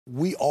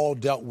We all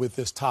dealt with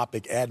this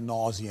topic ad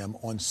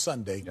nauseum on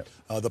Sunday.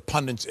 Yep. The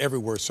pundits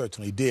everywhere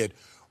certainly did.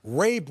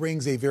 Ray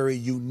brings a very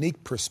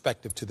unique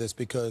perspective to this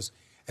because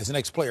as an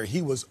ex-player,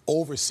 he was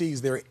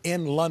overseas there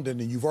in London,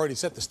 and you've already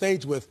set the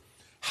stage with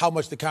how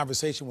much the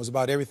conversation was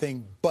about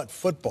everything but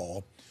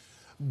football.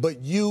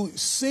 But you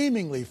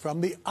seemingly,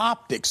 from the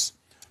optics,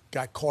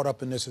 got caught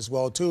up in this as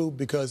well, too,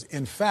 because,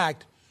 in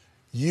fact,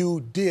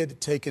 you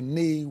did take a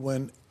knee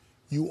when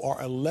you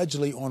are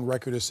allegedly on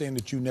record as saying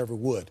that you never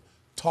would.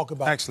 Talk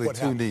about actually what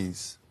two happened.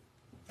 knees.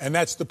 And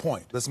that's the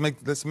point. Let's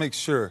make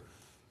sure.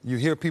 You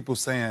hear people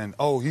saying,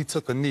 "Oh, he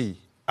took a knee."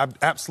 I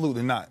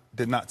absolutely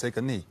did not take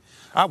a knee.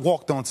 I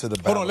walked onto the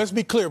battle. Hold on, let's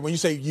be clear. When you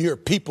say you hear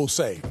people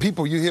say.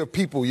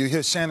 You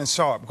hear Shannon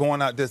Sharp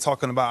going out there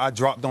talking about I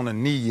dropped on a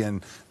knee,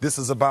 and this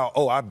is about,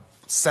 oh, I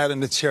sat in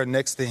the chair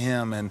next to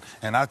him, and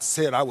I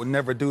said I would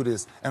never do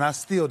this, and I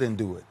still didn't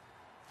do it.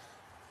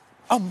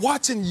 I'm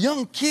watching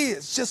young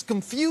kids just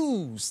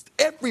confused.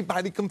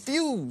 Everybody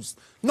confused.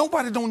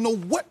 Nobody don't know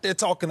what they're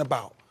talking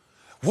about.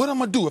 What am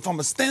I going to do? If I'm going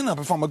to stand up,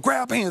 if I'm going to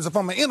grab hands, if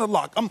I'm going to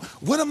interlock,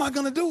 what am I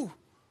going to do?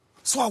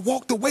 So I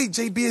walked away,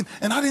 JB,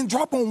 and I didn't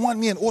drop on one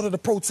knee in order to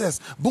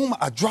protest. Boom,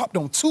 I dropped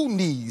on two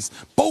knees,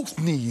 both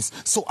knees,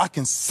 so I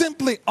can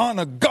simply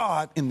honor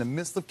God in the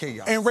midst of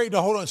chaos. And Ray,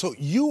 now hold on. So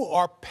you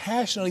are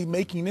passionately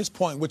making this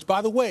point, which,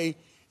 by the way,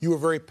 you were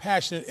very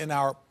passionate in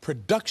our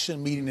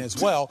production meeting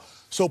as well.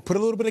 So put a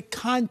little bit of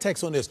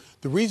context on this.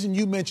 The reason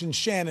you mentioned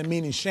Shannon,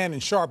 meaning Shannon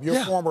Sharp,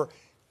 your former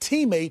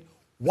teammate,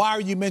 why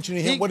are you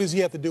mentioning him? What does he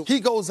have to do? He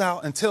goes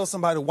out and tells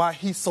somebody why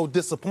he's so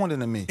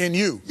disappointed in me. In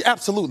you?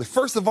 Absolutely.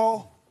 First of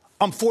all,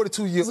 I'm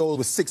 42 years old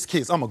with 6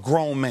 kids. I'm a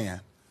grown man.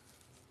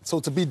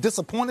 So to be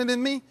disappointed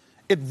in me,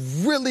 it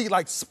really,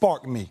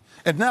 sparked me.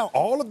 And now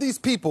all of these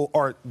people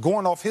are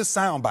going off his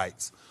sound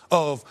bites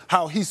of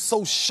how he's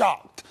so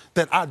shocked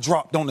that I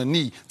dropped on a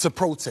knee to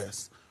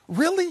protest.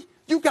 Really?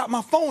 You got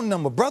my phone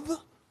number, brother.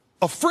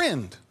 A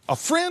friend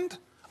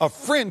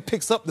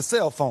picks up the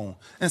cell phone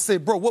and say,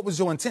 bro, what was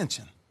your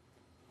intention?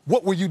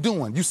 What were you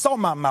doing? You saw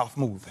my mouth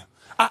moving.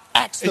 I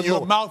asked the Lord. And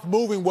your mouth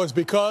moving was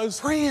because?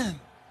 Praying.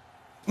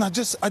 Now,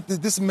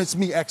 this makes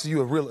me ask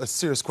you a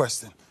serious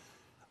question.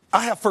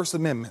 I have First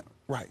Amendment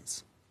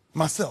rights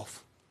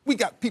myself. We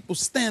got people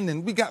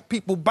standing. We got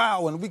people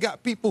bowing. We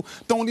got people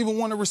don't even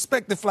want to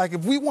respect the flag.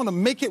 If we want to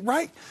make it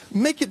right,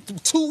 make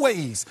it two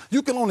ways.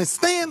 You can only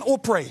stand or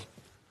pray.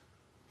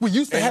 We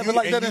used to have it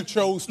like that. And you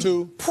chose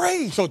to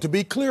pray. So to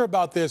be clear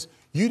about this,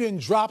 you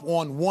didn't drop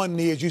on one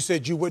knee, as you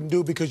said you wouldn't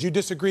do, because you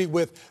disagreed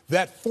with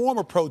that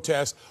former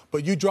protest,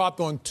 but you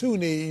dropped on 2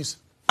 knees.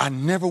 I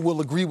never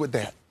will agree with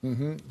that.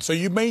 Mm-hmm. So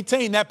you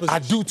maintain that position. I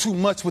do too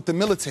much with the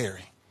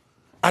military.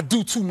 I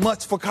do too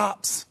much for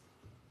cops.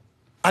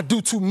 I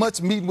do too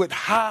much meeting with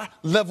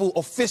high-level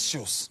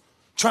officials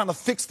trying to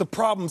fix the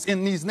problems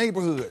in these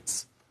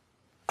neighborhoods.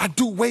 I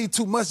do way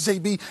too much,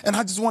 JB, and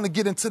I just want to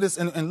get into this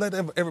and let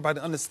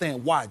everybody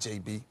understand why,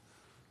 JB.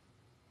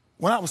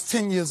 When I was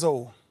 10 years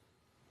old,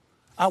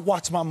 I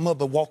watched my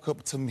mother walk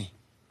up to me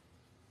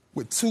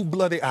with 2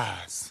 bloody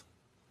eyes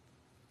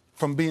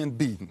from being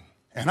beaten,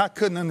 and I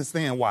couldn't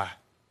understand why.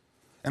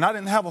 And I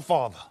didn't have a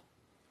father.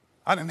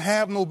 I didn't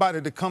have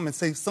nobody to come and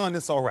say, son,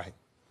 it's all right.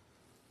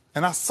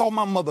 And I saw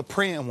my mother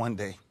praying one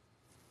day.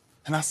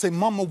 And I said,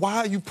 Mama, why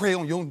are you praying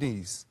on your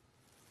knees?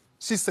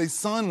 She said,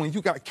 son, when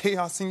you got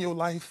chaos in your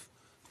life,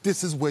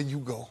 this is where you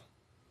go.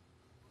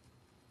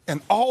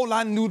 And all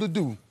I knew to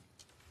do,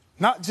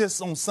 not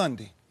just on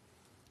Sunday,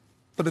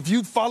 but if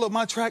you followed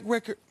my track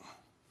record,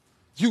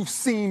 you've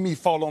seen me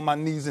fall on my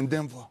knees in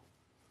Denver.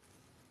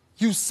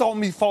 You saw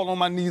me fall on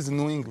my knees in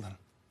New England.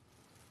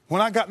 When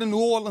I got to New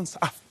Orleans,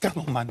 I got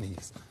on my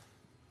knees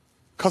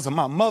because of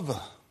my mother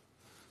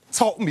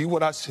taught me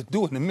what I should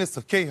do in the midst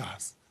of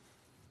chaos.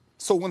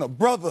 So when a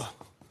brother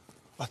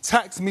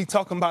attacks me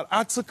talking about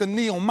I took a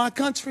knee on my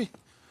country,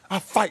 I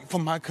fight for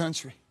my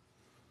country.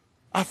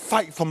 I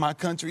fight for my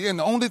country. And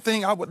the only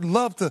thing I would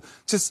love to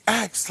just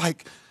ask, I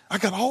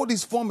got all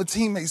these former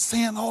teammates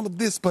saying all of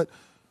this, but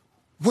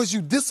was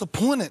you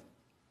disappointed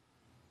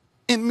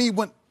in me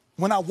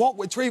when I walked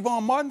with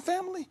Trayvon Martin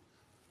family?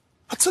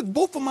 I took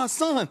both of my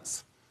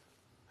sons,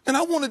 and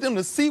I wanted them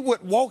to see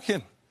what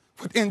walking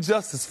with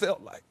injustice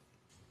felt like,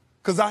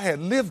 because I had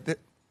lived it.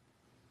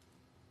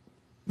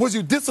 Was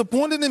you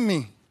disappointed in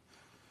me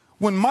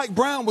when Mike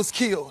Brown was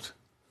killed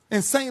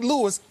in St.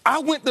 Louis? I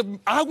went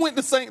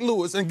to St.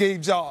 Louis and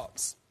gave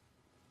jobs.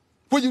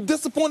 Were you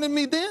disappointed in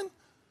me then?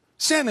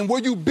 Shannon, were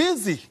you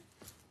busy?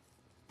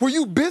 Were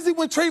you busy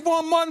when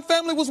Trayvon Martin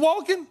family was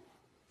walking?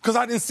 Because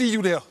I didn't see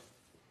you there.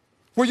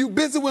 Were you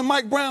busy when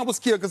Mike Brown was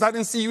killed? Because I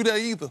didn't see you there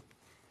either.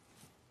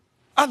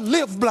 I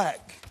live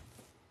black.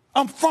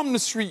 I'm from the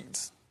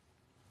streets.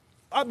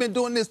 I've been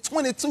doing this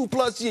 22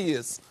 plus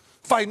years,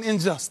 fighting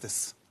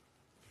injustice.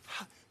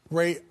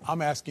 Ray,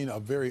 I'm asking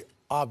a very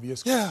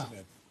obvious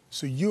question.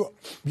 So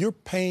you're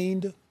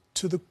pained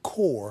to the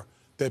core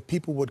that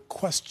people would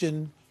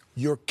question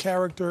your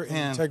character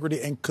and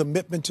integrity and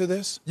commitment to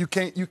this? You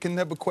can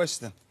never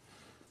question.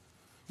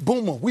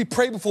 Boomer, we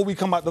pray before we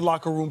come out the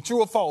locker room.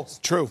 True or false?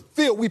 True.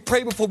 Phil, we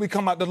pray before we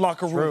come out the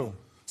locker room. True.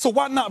 So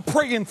why not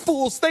pray in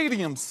full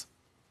stadiums?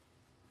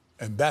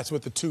 And that's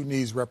what the two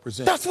knees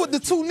represent. That's what the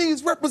two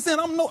knees represent.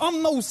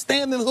 I'm no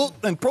standing hook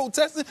and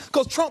protesting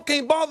because Trump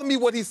can't bother me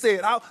what he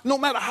said, no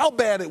matter how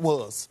bad it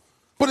was.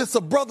 But it's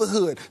a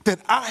brotherhood that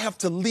I have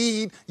to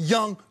lead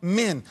young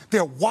men.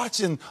 They're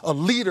watching a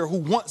leader who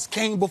once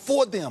came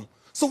before them.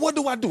 So what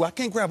do? I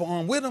can't grab an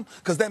arm with him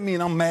because that means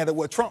I'm mad at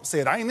what Trump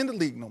said. I ain't in the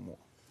league no more.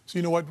 So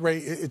you know what, Ray?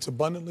 It's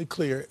abundantly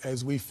clear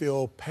as we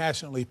feel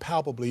passionately,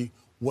 palpably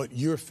what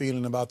you're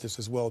feeling about this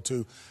as well,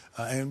 too.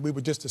 And we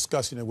were just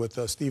discussing it with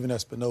Stephen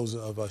Espinoza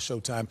of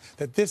Showtime,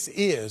 that this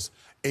is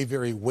a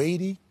very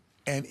weighty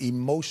and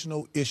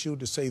emotional issue,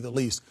 to say the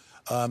least.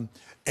 And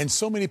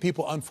so many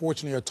people,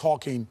 unfortunately, are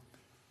talking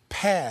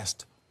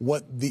past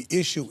what the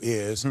issue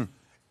is.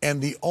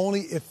 And the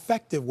only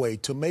effective way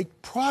to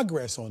make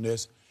progress on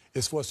this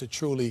is for us to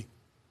truly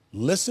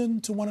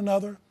listen to one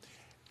another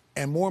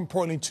and, more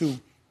importantly, to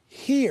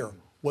hear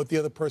what the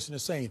other person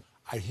is saying.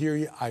 I hear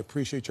you. I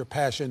appreciate your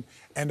passion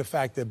and the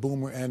fact that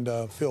Boomer and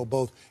Phil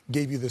both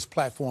gave you this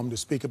platform to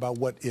speak about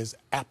what is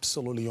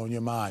absolutely on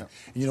your mind.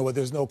 Yeah. You know what?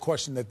 There's no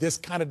question that this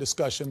kind of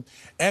discussion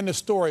and the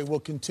story will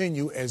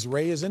continue, as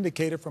Ray has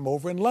indicated from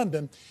over in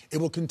London. It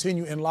will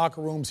continue in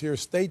locker rooms here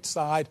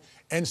stateside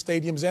and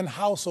stadiums and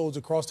households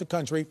across the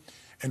country.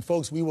 And,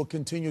 folks, we will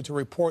continue to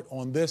report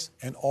on this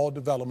and all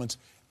developments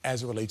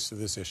as it relates to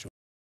this issue.